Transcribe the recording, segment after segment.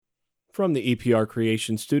From the EPR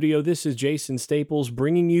Creation Studio, this is Jason Staples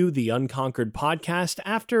bringing you the Unconquered podcast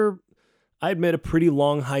after, I admit, a pretty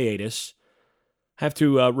long hiatus. I have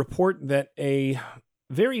to report that a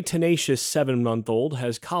very tenacious 7-month-old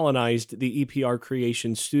has colonized the EPR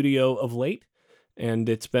Creation Studio of late, and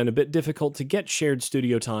it's been a bit difficult to get shared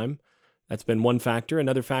studio time. That's been one factor.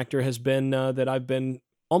 Another factor has been that I've been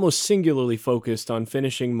almost singularly focused on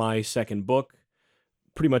finishing my second book,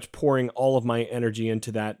 pretty much pouring all of my energy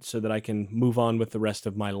into that so that I can move on with the rest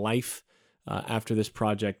of my life after this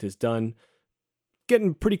project is done.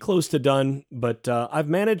 Getting pretty close to done, but I've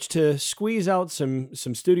managed to squeeze out some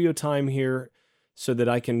studio time here so that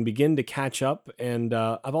I can begin to catch up. And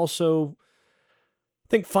I've also, I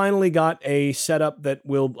think, finally got a setup that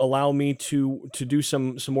will allow me to do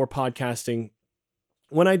some more podcasting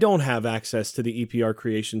when I don't have access to the EPR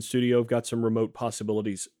Creation Studio. I've got some remote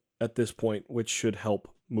possibilities at this point, which should help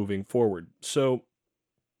moving forward. So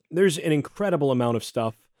there's an incredible amount of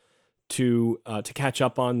stuff to catch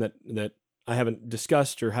up on that I haven't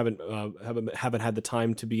discussed or haven't had the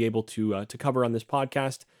time to be able to cover on this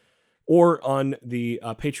podcast or on the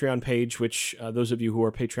Patreon page, which those of you who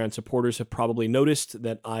are Patreon supporters have probably noticed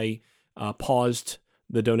that I paused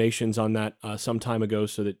the donations on that some time ago,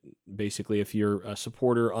 so that basically if you're a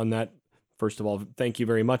supporter on that, first of all, thank you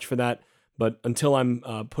very much for that. But until I'm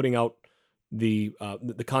putting out the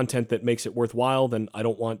content that makes it worthwhile, then I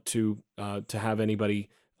don't want to have anybody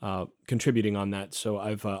contributing on that. So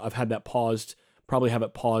I've had that paused. Probably have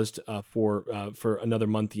it paused for another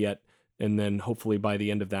month yet, and then hopefully by the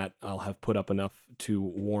end of that, I'll have put up enough to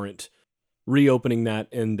warrant reopening that.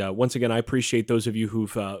 And once again, I appreciate those of you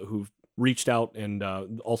who've reached out, and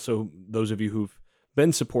also those of you who've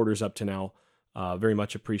been supporters up to now. Very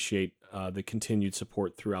much appreciate the continued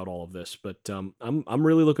support throughout all of this, but I'm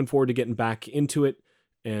really looking forward to getting back into it,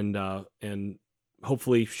 and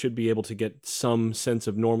hopefully should be able to get some sense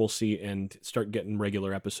of normalcy and start getting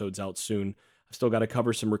regular episodes out soon. I've still got to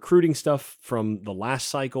cover some recruiting stuff from the last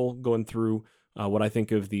cycle, going through what I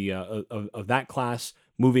think of the of that class,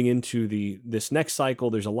 moving into this next cycle.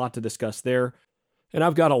 There's a lot to discuss there. And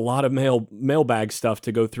I've got a lot of mailbag stuff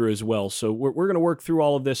to go through as well. So we're going to work through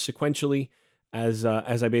all of this sequentially as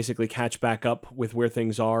I basically catch back up with where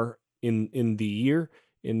things are in the year,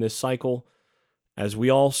 in this cycle, as we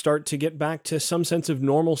all start to get back to some sense of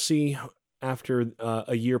normalcy after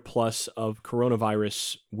a year plus of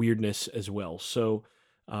coronavirus weirdness as well. So,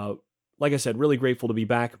 like I said, really grateful to be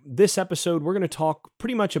back. This episode, we're going to talk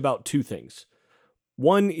pretty much about two things.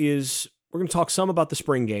 One is we're going to talk some about the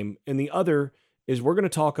spring game, and the other is we're going to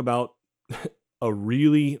talk about a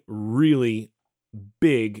really, really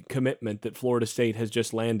big commitment that Florida State has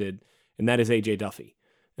just landed, and that is AJ Duffy.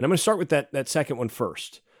 And I'm going to start with that second one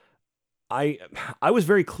first. I was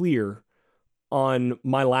very clear on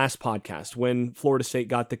my last podcast when Florida State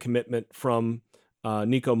got the commitment from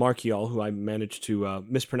Nico Marchiol, who I managed to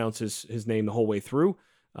mispronounce his name the whole way through.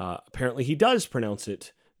 Apparently he does pronounce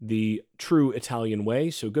it the true Italian way,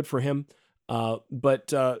 so good for him.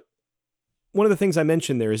 But one of the things I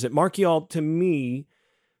mentioned there is that Marchiol, to me,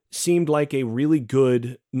 seemed like a really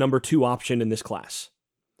good number 2 option in this class.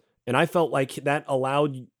 And I felt like that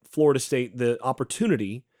allowed Florida State the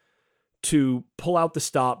opportunity to pull out the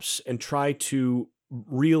stops and try to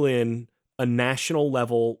reel in a national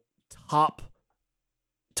level top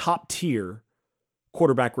tier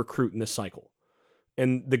quarterback recruit in this cycle.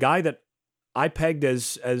 And the guy that I pegged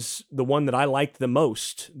as the one that I liked the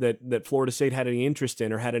most that Florida State had any interest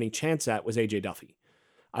in or had any chance at was AJ Duffy.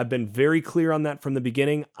 I've been very clear on that from the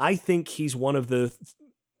beginning. I think he's one of the,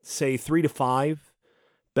 say, 3 to 5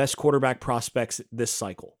 best quarterback prospects this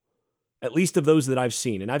cycle, at least of those that I've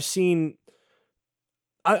seen. And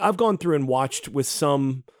I've gone through and watched with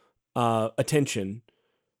some attention,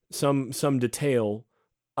 some detail.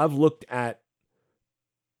 I've looked at,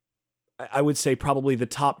 I would say, probably the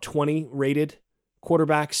top 20 rated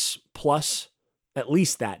quarterbacks plus, at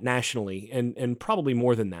least that nationally, and probably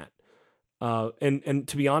more than that. And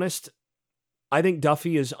to be honest, I think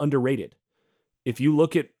Duffy is underrated. If you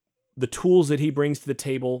look at the tools that he brings to the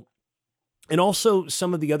table, and also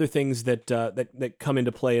some of the other things that come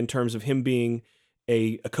into play in terms of him being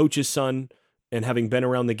a coach's son and having been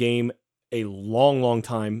around the game a long, long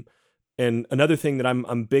time. And another thing that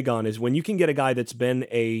I'm big on is when you can get a guy that's been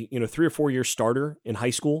a 3 or 4 year starter in high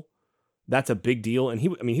school, that's a big deal. And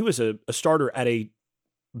he was a starter at a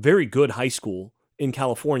very good high school in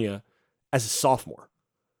California as a sophomore.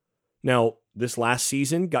 Now, this last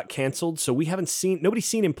season got canceled, so nobody's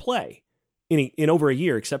seen him play in over a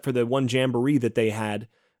year, except for the one jamboree that they had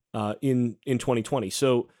in 2020.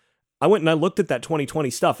 So I went and I looked at that 2020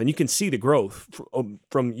 stuff, and you can see the growth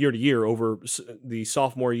from year to year over the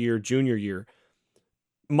sophomore year, junior year.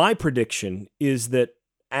 My prediction is that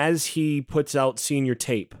as he puts out senior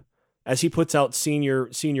tape, as he puts out senior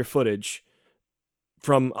footage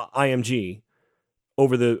from IMG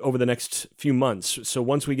over the next few months, so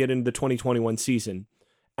once we get into the 2021 season,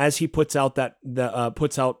 as he puts out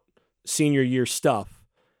puts out senior year stuff,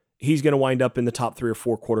 he's going to wind up in the top 3 or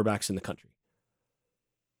 4 quarterbacks in the country.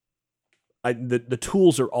 The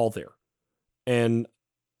tools are all there. And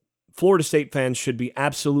Florida State fans should be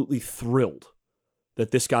absolutely thrilled that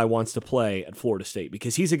this guy wants to play at Florida State,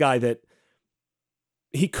 because he's a guy that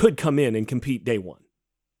he could come in and compete day one.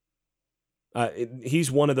 He's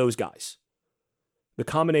one of those guys. The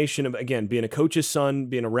combination of, again, being a coach's son,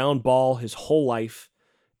 being around ball his whole life,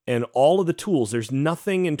 and all of the tools, there's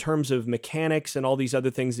nothing in terms of mechanics and all these other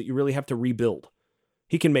things that you really have to rebuild.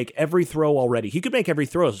 He can make every throw already. He could make every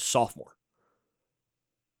throw as a sophomore.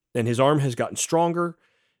 And his arm has gotten stronger.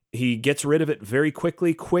 He gets rid of it very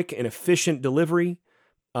quickly, quick and efficient delivery.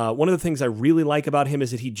 One of the things I really like about him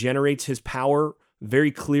is that he generates his power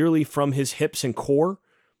very clearly from his hips and core.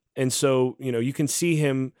 And so, you can see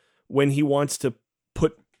him when he wants to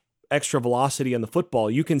put extra velocity on the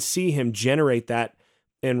football. You can see him generate that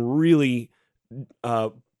and really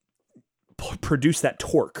produce that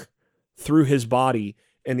torque through his body.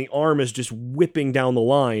 And the arm is just whipping down the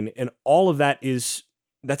line. And all of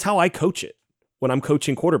that's how I coach it when I'm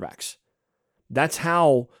coaching quarterbacks. That's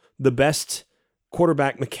how the best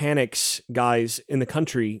quarterback mechanics guys in the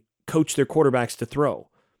country coach their quarterbacks to throw.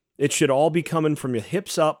 It should all be coming from your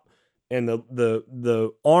hips up, and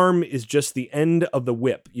the arm is just the end of the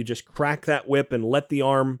whip. You just crack that whip and let the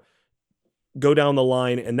arm go down the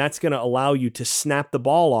line, and that's going to allow you to snap the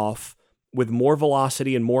ball off with more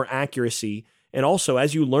velocity and more accuracy. And also,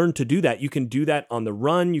 as you learn to do that, you can do that on the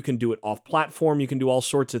run. You can do it off platform. You can do all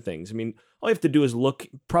sorts of things. I mean, all you have to do is look.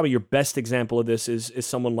 Probably your best example of this is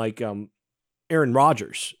someone like Aaron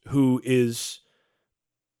Rodgers, who is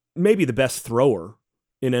maybe the best thrower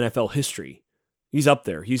in NFL history. He's up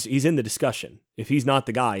there. He's in the discussion. If he's not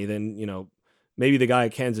the guy, then maybe the guy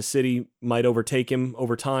at Kansas City might overtake him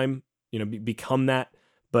over time. Become that.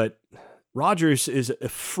 But Rodgers is a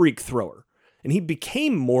freak thrower, and he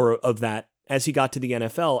became more of that as he got to the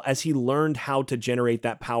NFL, as he learned how to generate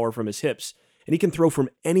that power from his hips. And he can throw from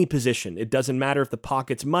any position. It doesn't matter if the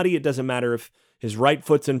pocket's muddy. It doesn't matter if his right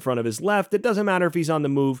foot's in front of his left. It doesn't matter if he's on the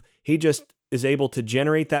move. He just is able to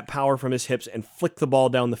generate that power from his hips and flick the ball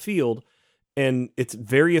down the field. And it's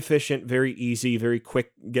very efficient, very easy, very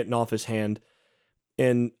quick getting off his hand.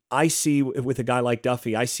 And I see with a guy like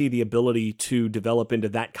Duffy, I see the ability to develop into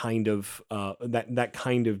that kind of that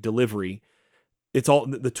kind of delivery. It's all,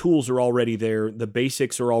 the tools are already there. The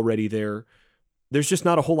basics are already there. There's just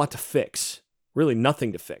not a whole lot to fix, really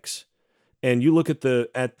nothing to fix. And you look at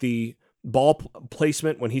the ball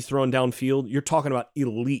placement when he's throwing downfield, you're talking about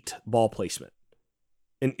elite ball placement.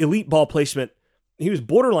 And elite ball placement, he was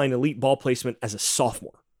borderline elite ball placement as a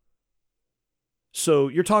sophomore. So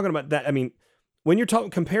you're talking about that. I mean, when you're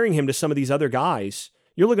comparing him to some of these other guys,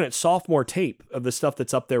 you're looking at sophomore tape of the stuff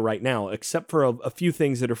that's up there right now, except for a few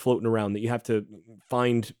things that are floating around that you have to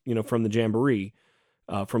find, from the Jamboree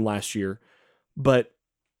from last year. But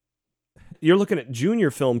you're looking at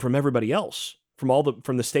junior film from everybody else,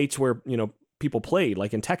 from the states where, people played,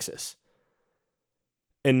 like in Texas.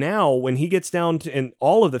 And now when he gets down to, and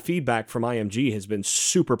all of the feedback from IMG has been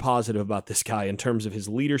super positive about this guy in terms of his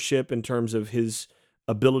leadership, in terms of his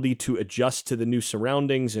ability to adjust to the new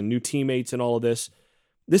surroundings and new teammates and all of this.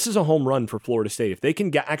 This is a home run for Florida State. If they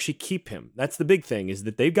can actually keep him, that's the big thing, is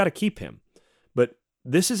that they've got to keep him. But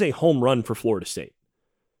this is a home run for Florida State.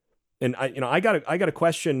 And I got a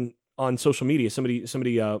question on social media.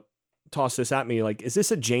 Somebody tossed this at me, like, is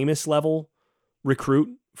this a Jameis level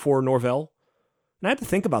recruit for Norvell? And I had to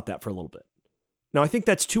think about that for a little bit. Now, I think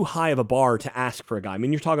that's too high of a bar to ask for a guy. I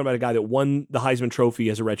mean, you're talking about a guy that won the Heisman Trophy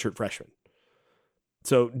as a redshirt freshman.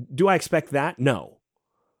 So do I expect that? No.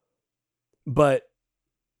 But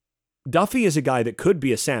Duffy is a guy that could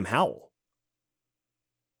be a Sam Howell.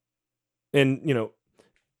 And,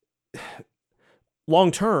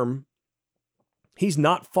 long term, he's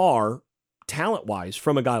not far talent-wise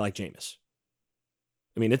from a guy like Jameis.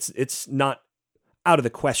 I mean, it's not out of the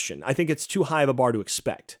question. I think it's too high of a bar to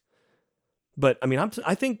expect. But, I mean,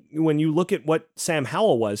 I think when you look at what Sam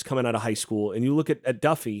Howell was coming out of high school and you look at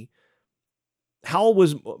Duffy, Howell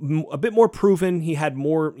was a bit more proven. He had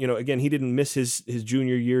more, again, he didn't miss his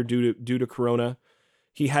junior year due to Corona.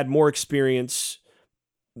 He had more experience.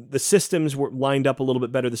 The systems were lined up a little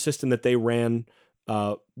bit better. The system that they ran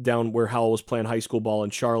down where Howell was playing high school ball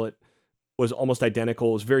in Charlotte, was almost identical.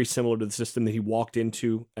 It was very similar to the system that he walked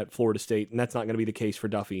into at Florida State, and that's not going to be the case for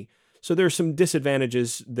Duffy. So there's some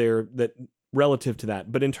disadvantages there that relative to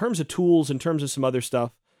that. But in terms of tools, in terms of some other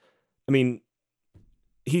stuff, I mean,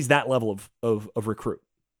 he's that level of recruit.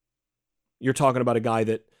 You're talking about a guy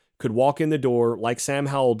that could walk in the door like Sam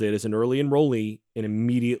Howell did as an early enrollee and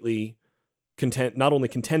immediately not only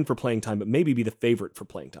contend for playing time, but maybe be the favorite for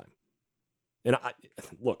playing time. And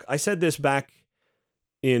I said this back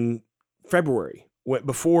in February,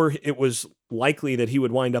 before it was likely that he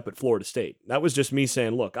would wind up at Florida State. That was just me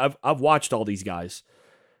saying, look, I've watched all these guys,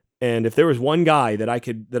 and if there was one guy that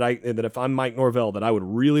if I'm Mike Norvell, that I would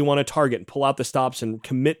really want to target and pull out the stops and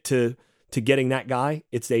commit to getting that guy,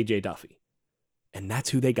 it's AJ Duffy. And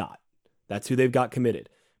that's who they got. That's who they've got committed.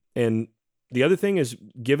 And the other thing is,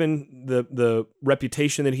 given the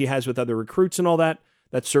reputation that he has with other recruits and all that,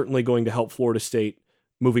 that's certainly going to help Florida State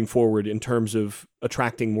moving forward in terms of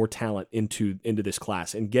attracting more talent into this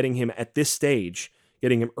class. And getting him at this stage,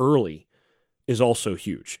 getting him early, is also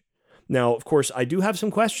huge. Now, of course, I do have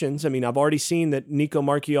some questions. I mean, I've already seen that Nico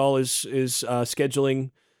Marchiol is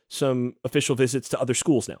scheduling some official visits to other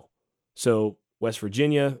schools now. So West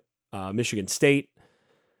Virginia, Michigan State.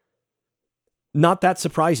 Not that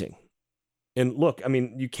surprising. And look, I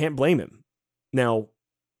mean, you can't blame him. Now,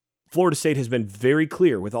 Florida State has been very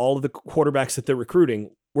clear with all of the quarterbacks that they're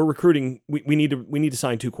recruiting. We're recruiting. We need to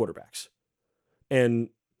sign 2 quarterbacks. And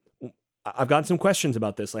I've got some questions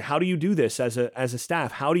about this. Like, how do you do this as a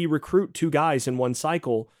staff? How do you recruit 2 guys in one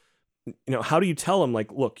cycle? You know, how do you tell them, like,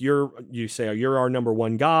 look, you're our number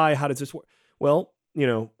 1 guy. How does this work? Well, you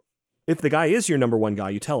know, if the guy is your number 1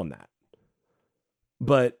 guy, you tell him that.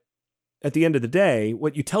 But at the end of the day,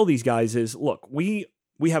 what you tell these guys is, look, we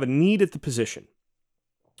have a need at the position.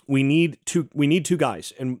 We need 2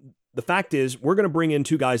 guys. And the fact is, we're going to bring in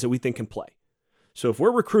 2 guys that we think can play. So if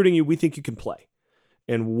we're recruiting you, we think you can play.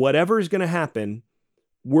 And whatever is going to happen,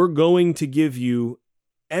 we're going to give you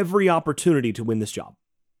every opportunity to win this job.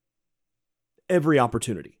 Every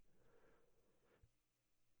opportunity.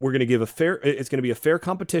 We're going to give it's going to be a fair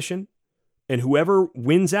competition. And whoever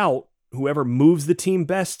wins out, whoever moves the team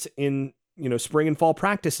best in, spring and fall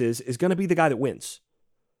practices, is going to be the guy that wins.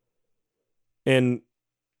 And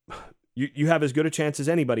you have as good a chance as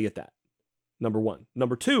anybody at that. Number 1.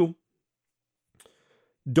 Number 2,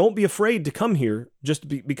 don't be afraid to come here just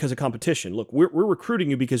because of competition. Look, we're recruiting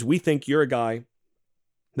you because we think you're a guy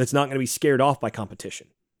that's not going to be scared off by competition.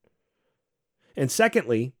 And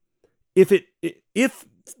secondly, if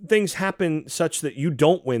things happen such that you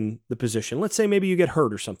don't win the position, let's say maybe you get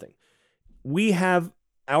hurt or something, we have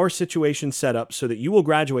our situation set up so that you will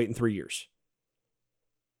graduate in 3 years.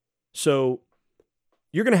 So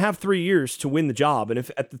you're going to have 3 years to win the job. And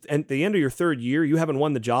if at the end of your 3rd year, you haven't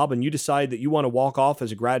won the job and you decide that you want to walk off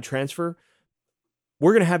as a grad transfer,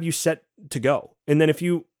 we're going to have you set to go. And then if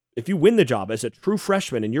you win the job as a true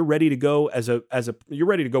freshman and you're ready to go you're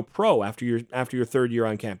ready to go pro after your 3rd year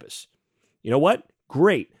on campus, you know what?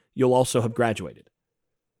 Great. You'll also have graduated.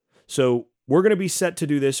 So we're going to be set to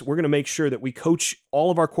do this. We're going to make sure that we coach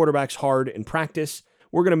all of our quarterbacks hard in practice.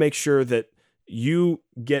 We're going to make sure that you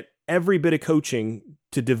get every bit of coaching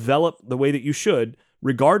to develop the way that you should,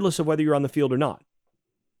 regardless of whether you're on the field or not.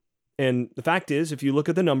 And the fact is, if you look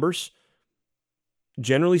at the numbers,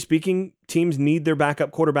 generally speaking, teams need their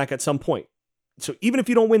backup quarterback at some point. So even if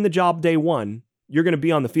you don't win the job day 1, you're going to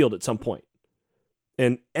be on the field at some point.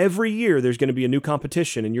 And every year there's going to be a new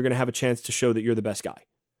competition and you're going to have a chance to show that you're the best guy.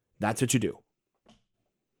 That's what you do.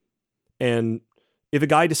 And if a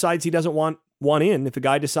guy decides he doesn't want in, if a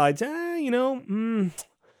guy decides,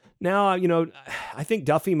 now, I think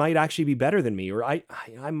Duffy might actually be better than me, or I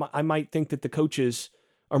might think that the coaches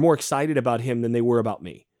are more excited about him than they were about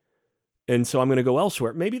me. And so I'm going to go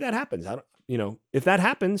elsewhere. Maybe that happens. If that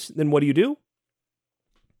happens, then what do?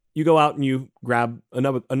 You go out and you grab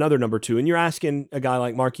another number 2, and you're asking a guy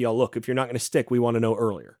like Marchiol, look, if you're not going to stick, we want to know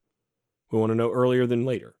earlier. We want to know earlier than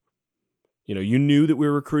later. You knew that we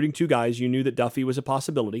were recruiting 2 guys. You knew that Duffy was a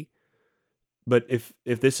possibility. But if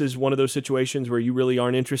this is one of those situations where you really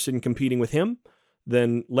aren't interested in competing with him,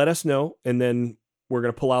 then let us know, and then we're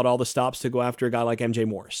going to pull out all the stops to go after a guy like MJ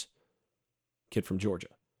Morris, kid from Georgia.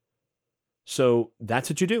 So that's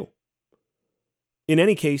what you do. In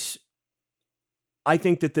any case, I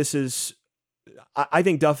think that I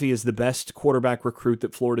think Duffy is the best quarterback recruit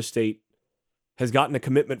that Florida State has gotten a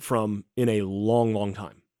commitment from in a long, long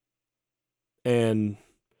time. And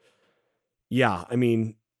yeah, I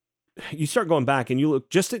mean, you start going back and you look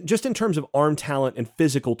just in terms of arm talent and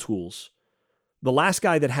physical tools. The last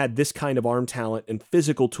guy that had this kind of arm talent and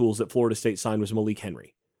physical tools that Florida State signed was Malik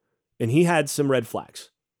Henry. And he had some red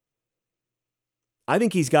flags. I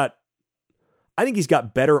think he's got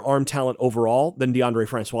better arm talent overall than Deondre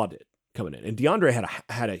Francois did coming in. And Deondre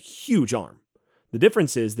had a huge arm. The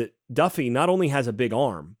difference is that Duffy not only has a big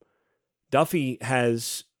arm, Duffy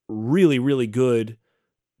has really, really good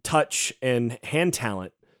touch and hand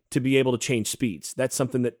talent to be able to change speeds. That's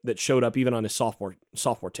something that showed up even on his sophomore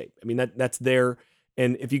tape. I mean, that's there.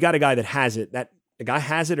 And if you got a guy that has it, that a guy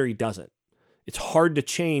has it or he doesn't. It's hard to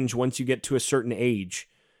change once you get to a certain age.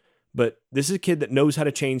 But this is a kid that knows how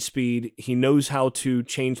to change speed. He knows how to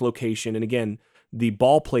change location. And again, the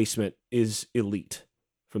ball placement is elite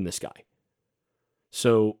from this guy.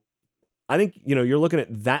 So I think, you're looking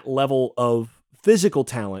at that level of physical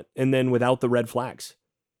talent and then without the red flags.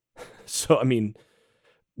 So, I mean,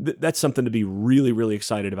 that's something to be really, really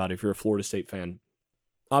excited about if you're a Florida State fan.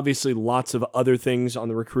 Obviously, lots of other things on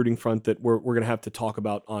the recruiting front that we're going to have to talk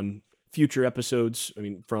about on future episodes. I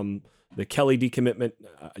mean, from the Kelly decommitment,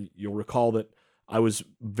 you'll recall that I was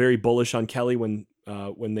very bullish on Kelly when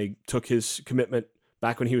they took his commitment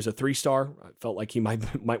back when he was a 3-star. I felt like he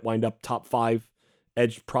might wind up top 5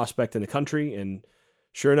 edge prospect in the country, and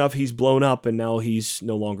sure enough, he's blown up, and now he's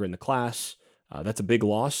no longer in the class. That's a big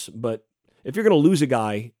loss, but if you're going to lose a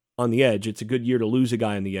guy on the edge, it's a good year to lose a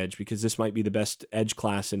guy on the edge because this might be the best edge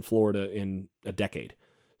class in Florida in a decade.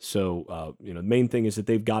 So, the main thing is that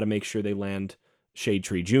they've got to make sure they land Shade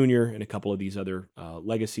Tree Jr. and a couple of these other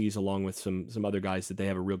legacies, along with some other guys that they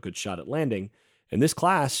have a real good shot at landing. And this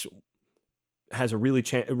class has a really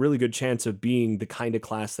good chance of being the kind of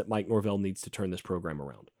class that Mike Norvell needs to turn this program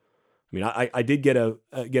around. I mean, I did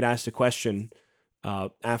get asked a question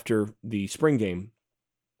after the spring game.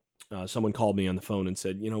 Someone called me on the phone and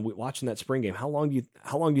said, watching that spring game, how long do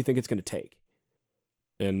you think it's going to take?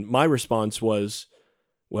 And my response was,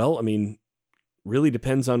 well, I mean, really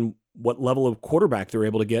depends on what level of quarterback they're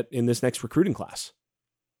able to get in this next recruiting class.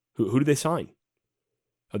 Who do they sign?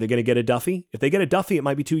 Are they going to get a Duffy? If they get a Duffy, it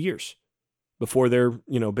might be 2 years before they're,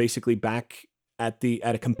 basically back at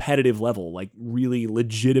a competitive level, like really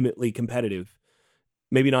legitimately competitive.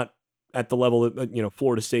 Maybe not at the level that,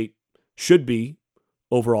 Florida State should be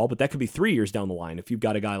overall, but that could be 3 years down the line if you've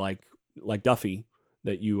got a guy like Duffy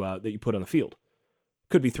that you put on the field.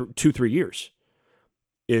 Could be 2-3 years.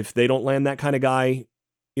 If they don't land that kind of guy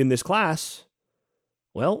in this class,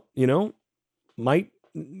 well, might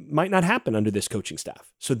not happen under this coaching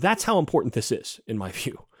staff. So that's how important this is, in my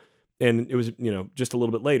view. And it was, just a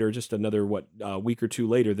little bit later, just another week or two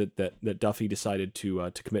later, that Duffy decided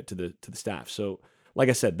to commit to the staff. So, like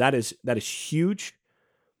I said, that is huge.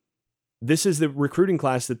 This is the recruiting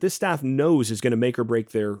class that this staff knows is going to make or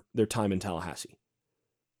break their time in Tallahassee.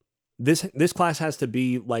 This class has to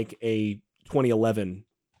be like a 2011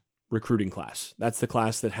 recruiting class. That's the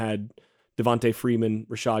class that had Devontae Freeman,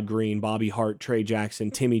 Rashad Green, Bobby Hart, Trey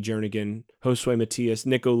Jackson, Timmy Jernigan, Josue Matias,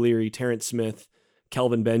 Nick O'Leary, Terrence Smith,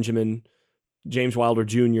 Kelvin Benjamin, James Wilder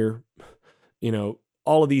Jr.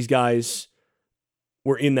 All of these guys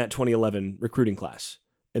were in that 2011 recruiting class.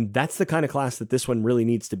 And that's the kind of class that this one really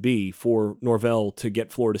needs to be for Norvell to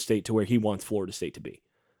get Florida State to where he wants Florida State to be.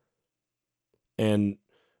 And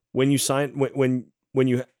when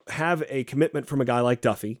you have a commitment from a guy like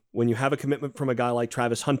Duffy, when you have a commitment from a guy like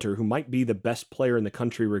Travis Hunter, who might be the best player in the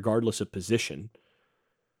country regardless of position,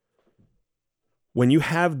 when you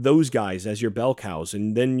have those guys as your bell cows,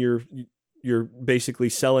 and then you're basically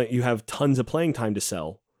selling, you have tons of playing time to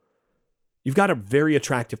sell, you've got a very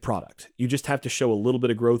attractive product. You just have to show a little bit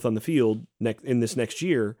of growth on the field in this next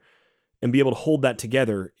year and be able to hold that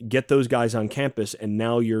together, get those guys on campus, and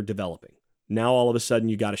now you're developing. Now all of a sudden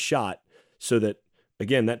you got a shot so that,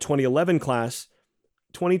 again, that 2011 class,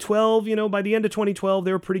 2012, by the end of 2012,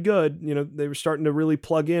 they were pretty good. They were starting to really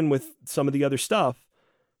plug in with some of the other stuff,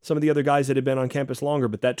 some of the other guys that had been on campus longer.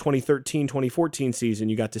 But that 2013, 2014 season,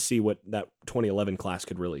 you got to see what that 2011 class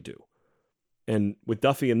could really do. And with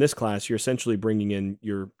Duffy in this class, you're essentially bringing in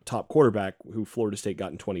your top quarterback who Florida State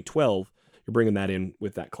got in 2012. You're bringing that in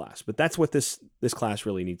with that class. But that's what this class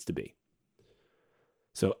really needs to be.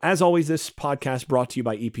 So as always, this podcast brought to you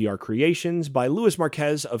by EPR Creations, by Louis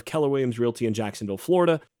Marquez of Keller Williams Realty in Jacksonville,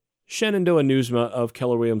 Florida, Shenandoah Newsma of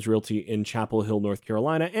Keller Williams Realty in Chapel Hill, North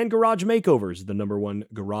Carolina, and Garage Makeovers, the #1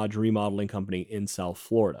 garage remodeling company in South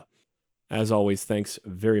Florida. As always, thanks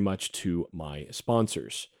very much to my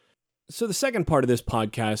sponsors. So the second part of this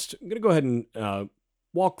podcast, I'm going to go ahead and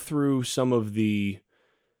walk through some of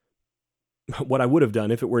what I would have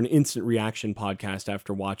done if it were an instant reaction podcast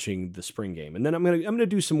after watching the spring game. And then I'm going to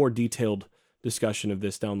do some more detailed discussion of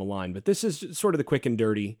this down the line. But this is sort of the quick and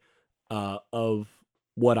dirty of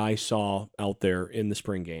what I saw out there in the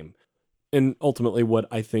spring game, and ultimately what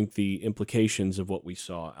I think the implications of what we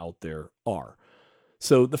saw out there are.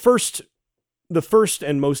 So the first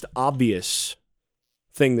and most obvious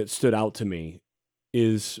thing that stood out to me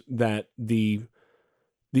is that the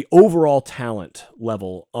overall talent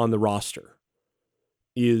level on the roster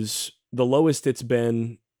is the lowest it's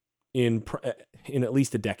been in at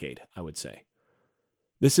least a decade, I would say.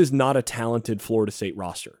 This is not a talented Florida State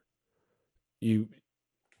roster.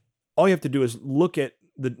 All you have to do is look at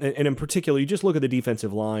and in particular, you just look at the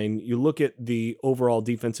defensive line, you look at the overall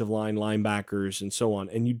defensive line, linebackers, and so on,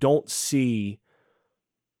 and you don't see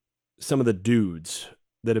some of the dudes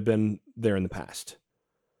that have been there in the past.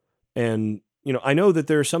 And, I know that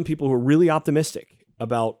there are some people who are really optimistic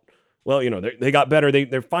about, well, they got better.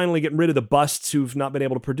 They're finally getting rid of the busts who've not been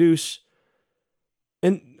able to produce.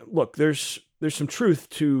 And look, there's some truth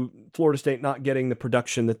to Florida State not getting the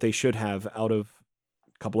production that they should have out of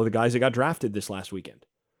a couple of the guys that got drafted this last weekend.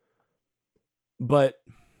 But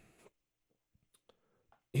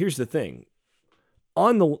here's the thing.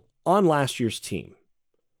 On last year's team,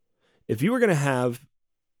 if you were going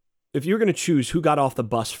to choose who got off the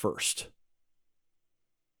bus first,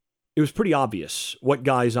 it was pretty obvious what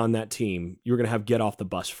guys on that team you were going to have get off the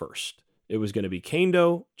bus first. It was going to be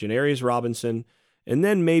Kaindoh, Janarius Robinson, and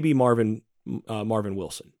then maybe Marvin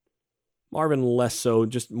Wilson. Marvin less so,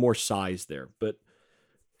 just more size there. But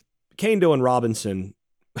Kaindoh and Robinson,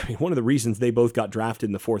 one of the reasons they both got drafted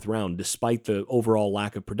in the 4th round, despite the overall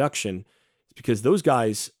lack of production, is because those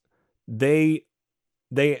guys, they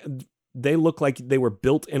look like they were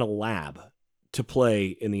built in a lab to play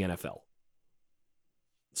in the NFL.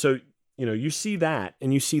 So, you see that,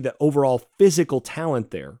 and you see the overall physical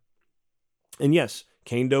talent there. And yes,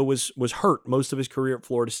 Kaindoh was hurt most of his career at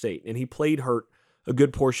Florida State, and he played hurt a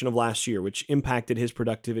good portion of last year, which impacted his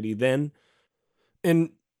productivity then.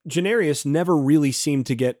 And Janarius never really seemed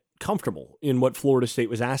to get comfortable in what Florida State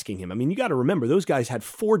was asking him. I mean, you got to remember, those guys had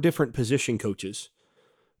 4 different position coaches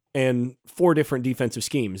and 4 different defensive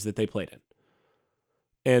schemes that they played in.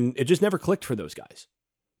 And it just never clicked for those guys.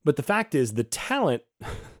 But the fact is, the talent,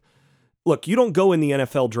 look, you don't go in the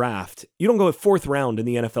NFL draft, you don't go at 4th round in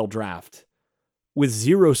the NFL draft with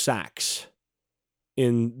 0 sacks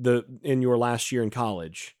in your last year in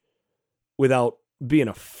college without being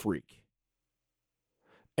a freak.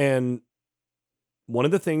 And one of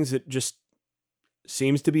the things that just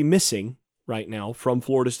seems to be missing right now from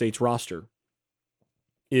Florida State's roster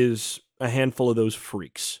is a handful of those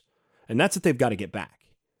freaks. And that's what they've got to get back.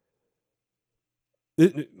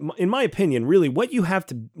 In my opinion, really, what you have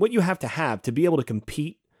to be able to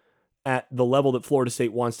compete at the level that Florida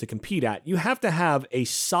State wants to compete at, you have to have a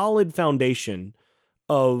solid foundation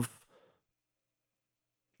of,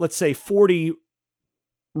 let's say, 40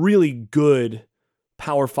 really good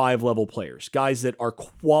Power 5 level players, guys that are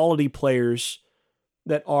quality players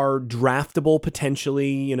that are draftable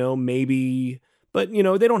potentially, maybe, but, they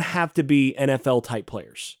don't have to be NFL type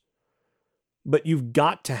players. But you've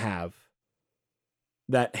got to have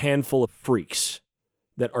that handful of freaks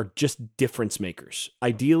that are just difference makers.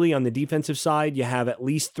 Ideally, on the defensive side, you have at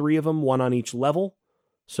least 3 of them, 1 on each level.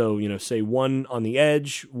 So, say 1 on the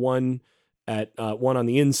edge, 1 on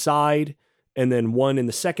the inside, and then 1 in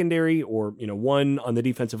the secondary, or 1 on the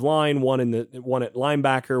defensive line, 1 at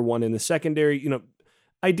linebacker, 1 in the secondary.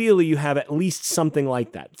 Ideally, you have at least something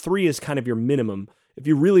like that. 3 is kind of your minimum. If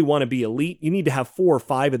you really want to be elite, you need to have 4 or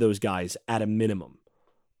 5 of those guys at a minimum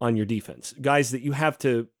on your defense. Guys that you have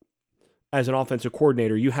to, as an offensive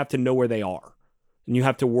coordinator, you have to know where they are, and you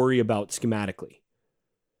have to worry about schematically.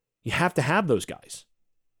 You have to have those guys.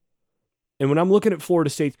 And when I'm looking at Florida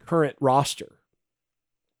State's current roster,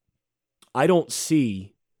 I don't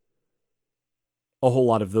see a whole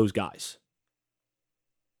lot of those guys.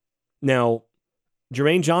 Now,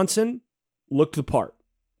 Jermaine Johnson looked the part.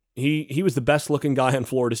 He was the best looking guy on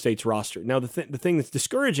Florida State's roster. Now, the thing that's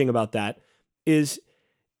discouraging about that is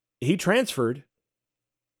he transferred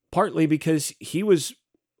partly because he was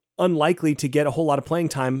unlikely to get a whole lot of playing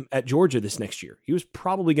time at Georgia this next year. He was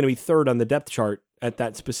probably going to be 3rd on the depth chart at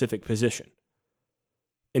that specific position.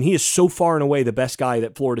 And he is so far and away the best guy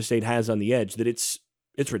that Florida State has on the edge that it's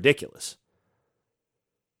ridiculous.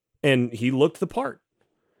 And he looked the part.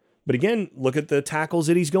 But again, look at the tackles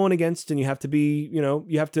that he's going against, and you have to be,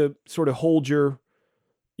 you have to sort of hold your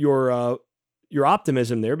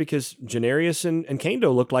optimism there, because Janarius and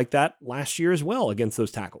Kaindoh looked like that last year as well against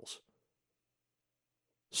those tackles.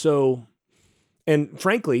 So, and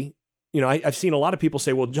frankly, I've seen a lot of people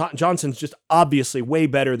say, well, Johnson's just obviously way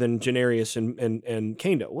better than Janarius and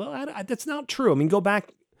Kaindoh. Well, that's not true. I mean, go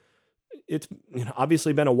back. It's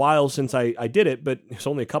obviously been a while since I did it, but it's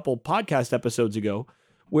only a couple podcast episodes ago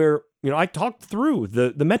where, I talked through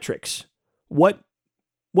the metrics. What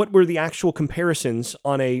what were the actual comparisons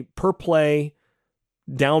on a per play,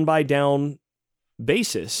 down by down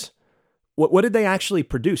basis. What did they actually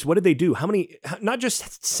produce? What did they do? How many, not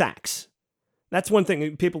just sacks. That's one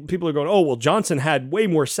thing. People are going, oh, well, Johnson had way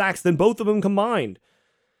more sacks than both of them combined.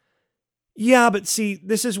 Yeah, but see,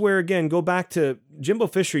 this is where, again, go back to Jimbo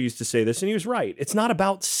Fisher used to say this, and he was right. It's not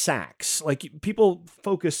about sacks. Like, people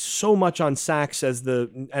focus so much on sacks as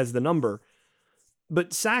the number.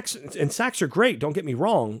 But sacks are great, don't get me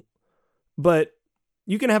wrong. But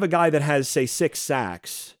you can have a guy that has, say, 6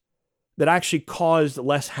 sacks that actually caused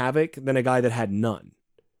less havoc than a guy that had none.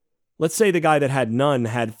 Let's say the guy that had none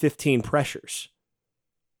had 15 pressures,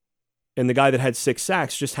 and the guy that had 6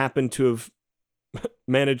 sacks just happened to have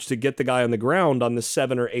managed to get the guy on the ground on the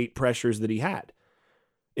 7 or 8 pressures that he had.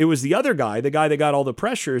 It was the other guy, the guy that got all the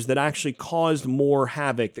pressures, that actually caused more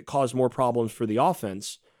havoc, that caused more problems for the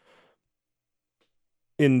offense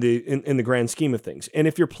in the grand scheme of things. And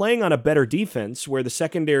if you're playing on a better defense where the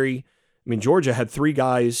secondary, I mean, Georgia had 3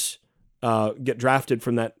 guys get drafted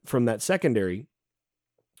from that secondary.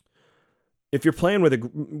 If you're playing with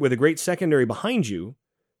a great secondary behind you,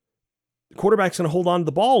 the quarterback's going to hold on to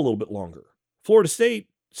the ball a little bit longer. Florida State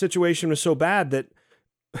situation was so bad that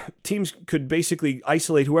teams could basically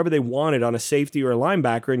isolate whoever they wanted on a safety or a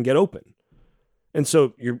linebacker and get open. And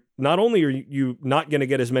so you're not only are you not going to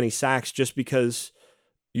get as many sacks just because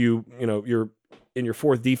you're in your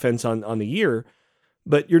 4th defense on the year,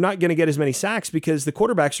 but you're not going to get as many sacks because the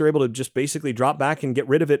quarterbacks are able to just basically drop back and get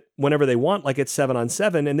rid of it whenever they want, like it's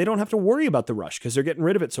 7-on-7, and they don't have to worry about the rush because they're getting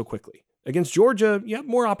rid of it so quickly. Against Georgia, you have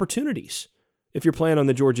more opportunities if you're playing on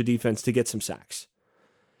the Georgia defense to get some sacks.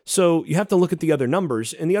 So you have to look at the other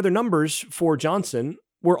numbers, and the other numbers for Johnson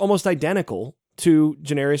were almost identical to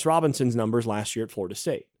Janarius Robinson's numbers last year at Florida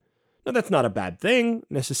State. Now, that's not a bad thing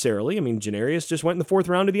necessarily. I mean, Janarius just went in the 4th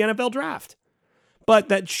round of the NFL draft. But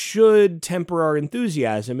that should temper our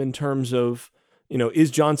enthusiasm in terms of,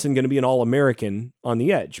 is Johnson going to be an All-American on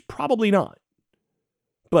the edge? Probably not.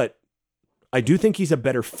 But I do think he's a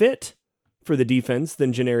better fit for the defense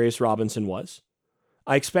than Janarius Robinson was.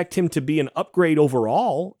 I expect him to be an upgrade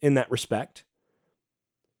overall in that respect.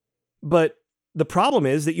 But the problem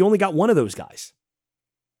is that you only got one of those guys.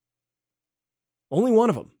 Only one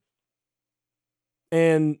of them.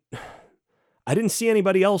 And I didn't see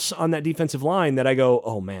anybody else on that defensive line that I go,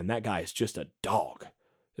 oh man, that guy is just a dog.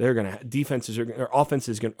 Offenses are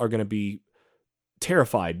going to be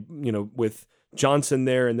terrified, with Johnson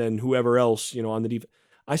there and then whoever else, on the defense.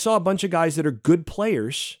 I saw a bunch of guys that are good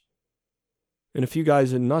players and a few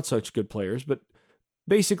guys that are not such good players, but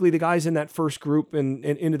basically the guys in that first group and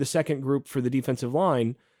into the second group for the defensive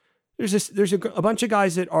line, there's a bunch of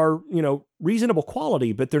guys that are, reasonable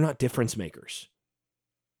quality, but they're not difference makers.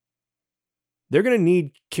 They're going to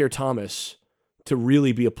need Keir Thomas to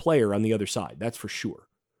really be a player on the other side. That's for sure.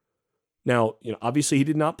 Now, obviously he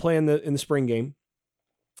did not play in the spring game.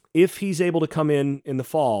 If he's able to come in the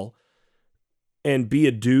fall and be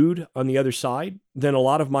a dude on the other side, then a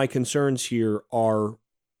lot of my concerns here are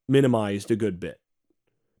minimized a good bit.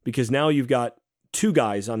 Because now you've got 2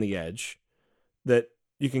 guys on the edge that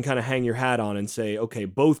you can kind of hang your hat on and say, okay,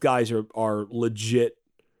 both guys are legit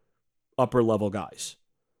upper level guys.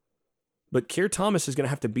 But Keir Thomas is going to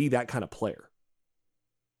have to be that kind of player.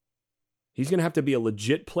 He's going to have to be a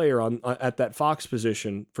legit player at that Fox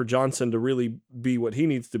position for Johnson to really be what he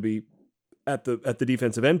needs to be at the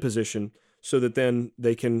defensive end position, so that then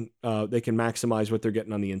they can maximize what they're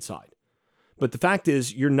getting on the inside. But the fact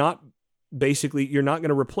is, you're not going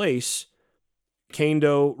to replace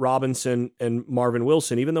Kendo, Robinson, and Marvin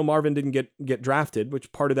Wilson, even though Marvin didn't get drafted,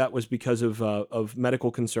 which part of that was because of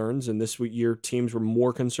medical concerns. And this year, teams were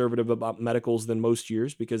more conservative about medicals than most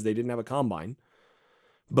years because they didn't have a combine.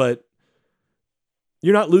 But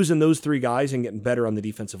you're not losing those 3 guys and getting better on the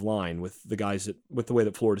defensive line with the way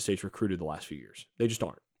that Florida State's recruited the last few years. They just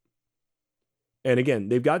aren't. And again,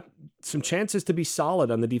 they've got some chances to be solid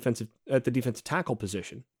at the defensive tackle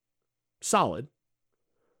position. Solid.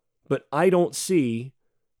 But I don't see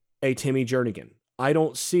a Timmy Jernigan. I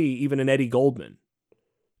don't see even an Eddie Goldman.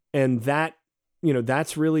 And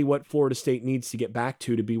that's really what Florida State needs to get back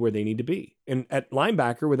to be where they need to be. And at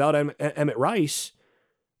linebacker, without Emmett Rice,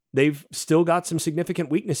 they've still got some significant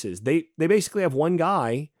weaknesses. They basically have one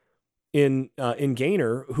guy in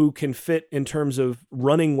Gainer who can fit in terms of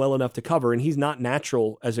running well enough to cover, and he's not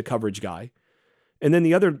natural as a coverage guy. And then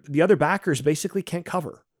the other backers basically can't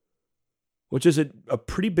cover, which is a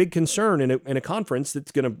pretty big concern in a conference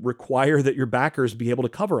that's going to require that your backers be able to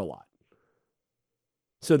cover a lot.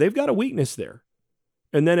 So they've got a weakness there.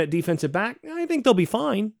 And then at defensive back, I think they'll be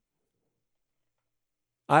fine.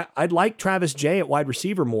 I'd like Travis Jay at wide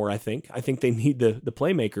receiver more, I think. I think they need the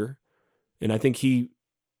playmaker. And I think he,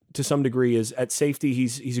 to some degree, is at safety.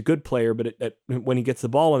 He's a good player, but when he gets the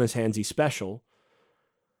ball in his hands, he's special.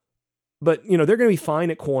 But, they're going to be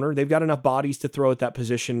fine at corner. They've got enough bodies to throw at that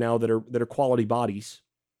position now that are quality bodies.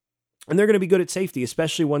 And they're going to be good at safety,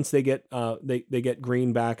 especially once they get they get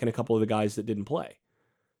Green back and a couple of the guys that didn't play.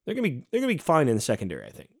 They're going to be fine in the secondary, I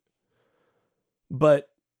think. But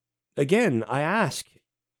again, I ask,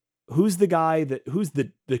 who's the guy who's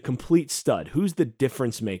the complete stud? Who's the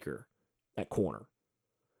difference maker at corner?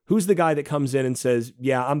 Who's the guy that comes in and says,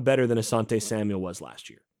 yeah, I'm better than Asante Samuel was last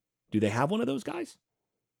year? Do they have one of those guys?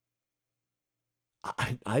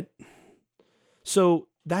 So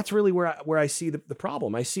that's really where I see the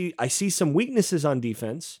problem. I see some weaknesses on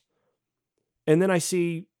defense, and then I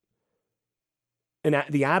see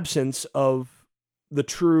the absence of the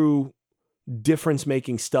true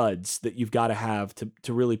difference-making studs that you've got to have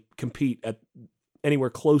to really compete at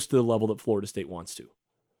anywhere close to the level that Florida State wants to.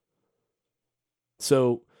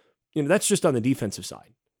 So, that's just on the defensive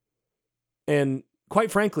side. And quite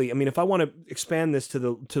frankly, I mean, if I want to expand this to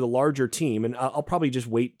the larger team, and I'll probably just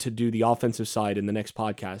wait to do the offensive side in the next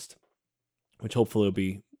podcast, which hopefully will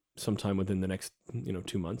be sometime within the next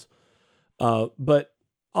 2 months. But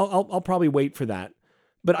I'll probably wait for that.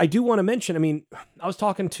 But I do want to mention, I mean, I was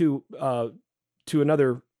talking to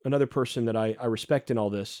another person that I respect in all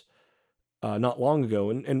this not long ago,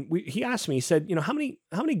 and he asked me, he said, how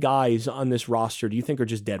many guys on this roster do you think are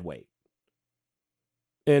just dead weight?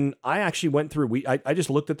 And I actually went through, I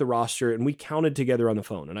just looked at the roster and we counted together on the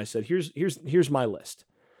phone. And I said, here's my list.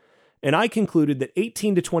 And I concluded that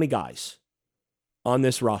 18 to 20 guys on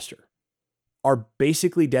this roster are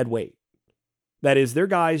basically dead weight. That is, they're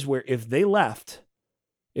guys where if they left,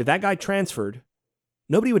 if that guy transferred,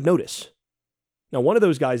 nobody would notice. Now, one of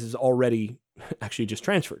those guys is already actually just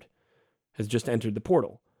transferred, has just entered the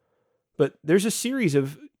portal. But there's a series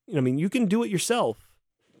of, you can do it yourself.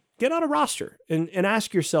 Get on a roster and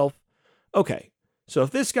ask yourself, okay, so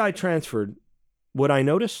if this guy transferred, would I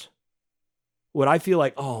notice? Would I feel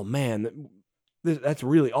like, oh man, that's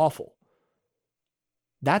really awful?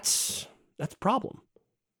 That's a problem.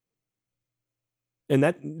 And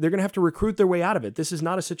that they're going to have to recruit their way out of it. This is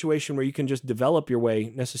not a situation where you can just develop your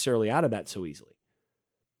way necessarily out of that so easily.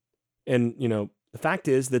 And, the fact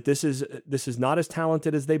is that this is not as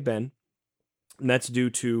talented as they've been. And that's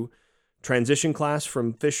due to transition class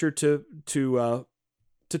from Fisher to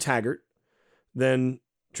Taggart, then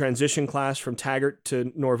transition class from Taggart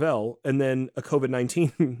to Norvell, and then a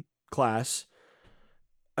COVID-19 class.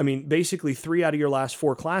 I mean, basically 3 out of your last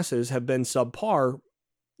 4 classes have been subpar,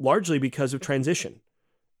 largely because of transition.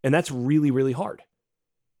 And that's really, really hard.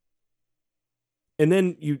 And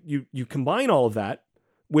then you combine all of that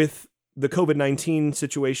with the COVID-19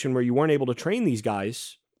 situation where you weren't able to train these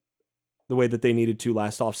guys the way that they needed to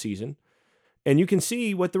last offseason. And you can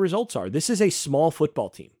see what the results are. This is a small football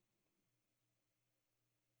team.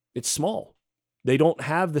 It's small. They don't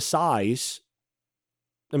have the size.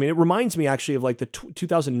 I mean, it reminds me actually of like the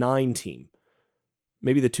 2009 team,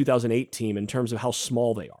 maybe the 2008 team in terms of how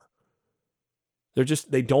small they are.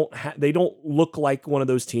 They don't look like one of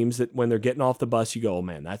those teams that when they're getting off the bus, you go, oh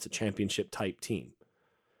man, that's a championship type team.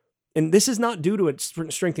 And this is not due to a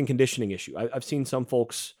strength and conditioning issue. I've seen some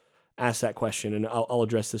folks ask that question, and I'll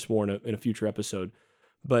address this more in a future episode.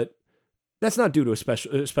 But that's not due to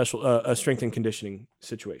a strength and conditioning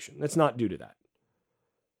situation. That's not due to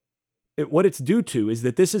that. What it's due to is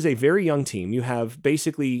that this is a very young team. You have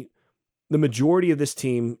basically the majority of this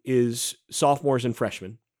team is sophomores and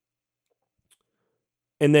freshmen,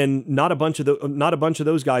 and then not a bunch of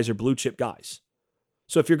those guys are blue chip guys.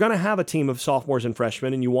 So if you're going to have a team of sophomores and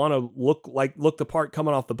freshmen, and you want to look the part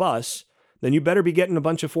coming off the bus, then you better be getting a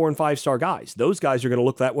bunch of 4- and 5-star guys. Those guys are going to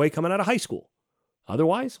look that way coming out of high school.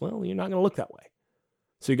 Otherwise, well, you're not going to look that way.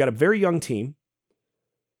 So you got a very young team.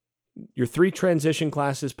 Your 3 transition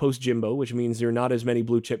classes post-Jimbo, which means there are not as many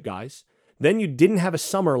blue chip guys. Then you didn't have a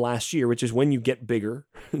summer last year, which is when you get bigger,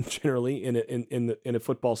 generally in a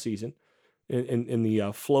football season, in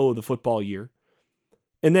the flow of the football year.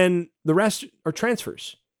 And then the rest are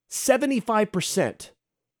transfers. 75%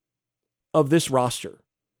 of this roster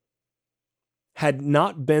had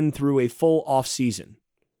not been through a full off season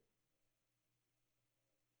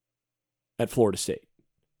at Florida State.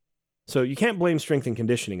 So you can't blame strength and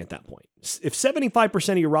conditioning at that point. If 75%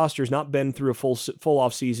 of your roster has not been through a full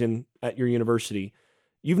off season at your university,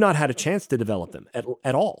 you've not had a chance to develop them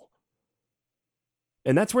at all.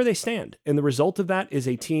 And that's where they stand. And the result of that is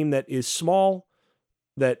a team that is small,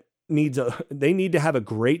 they need to have a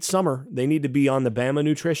great summer. They need to be on the Bama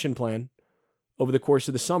nutrition plan over the course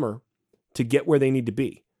of the summer to get where they need to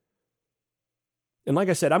be. And like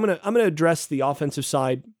I said, I'm gonna address the offensive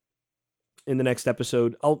side in the next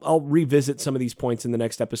episode. I'll revisit some of these points in the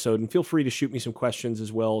next episode, and feel free to shoot me some questions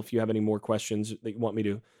as well if you have any more questions that you want me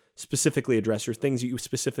to specifically address, or things that you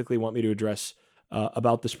specifically want me to address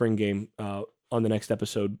about the spring game on the next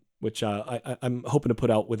episode, which I'm hoping to put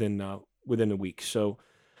out within a week. So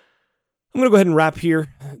I'm going to go ahead and wrap here.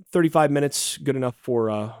 35 minutes, good enough for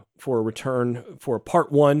a return for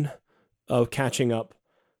part one of catching up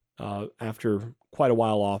after quite a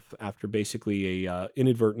while off, after basically a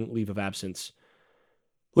inadvertent leave of absence.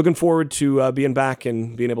 Looking forward to being back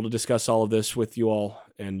and being able to discuss all of this with you all,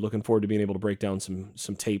 and looking forward to being able to break down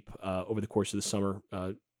some tape over the course of the summer.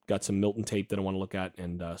 Got some Milton tape that I want to look at,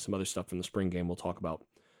 and some other stuff from the spring game we'll talk about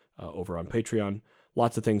over on Patreon.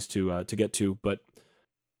 Lots of things to get to, but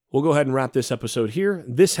we'll go ahead and wrap this episode here.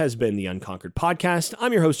 This has been the Unconquered Podcast.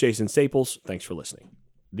 I'm your host, Jason Staples. Thanks for listening.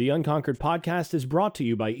 The Unconquered Podcast is brought to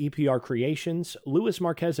you by EPR Creations, Louis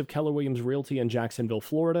Marquez of Keller Williams Realty in Jacksonville,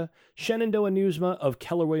 Florida, Shenandoah Newsma of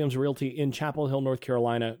Keller Williams Realty in Chapel Hill, North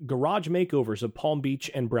Carolina, Garage Makeovers of Palm Beach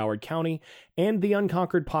and Broward County, and the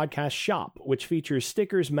Unconquered Podcast Shop, which features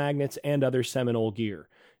stickers, magnets, and other Seminole gear.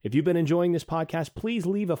 If you've been enjoying this podcast, please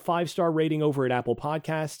leave a 5-star rating over at Apple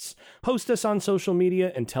Podcasts, post us on social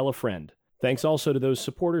media, and tell a friend. Thanks also to those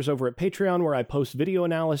supporters over at Patreon, where I post video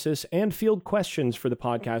analysis and field questions for the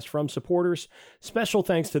podcast from supporters. Special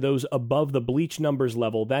thanks to those above the bleach numbers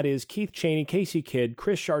level. That is Keith Cheney, Casey Kidd,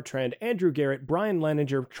 Chris Chartrand, Andrew Garrett, Brian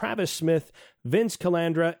Leninger, Travis Smith, Vince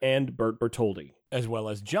Calandra, and Bert Bertoldi, as well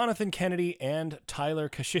as Jonathan Kennedy and Tyler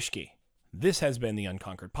Kashishki. This has been the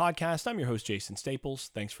Unconquered Podcast. I'm your host, Jason Staples.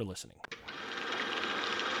 Thanks for listening.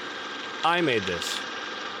 I made this.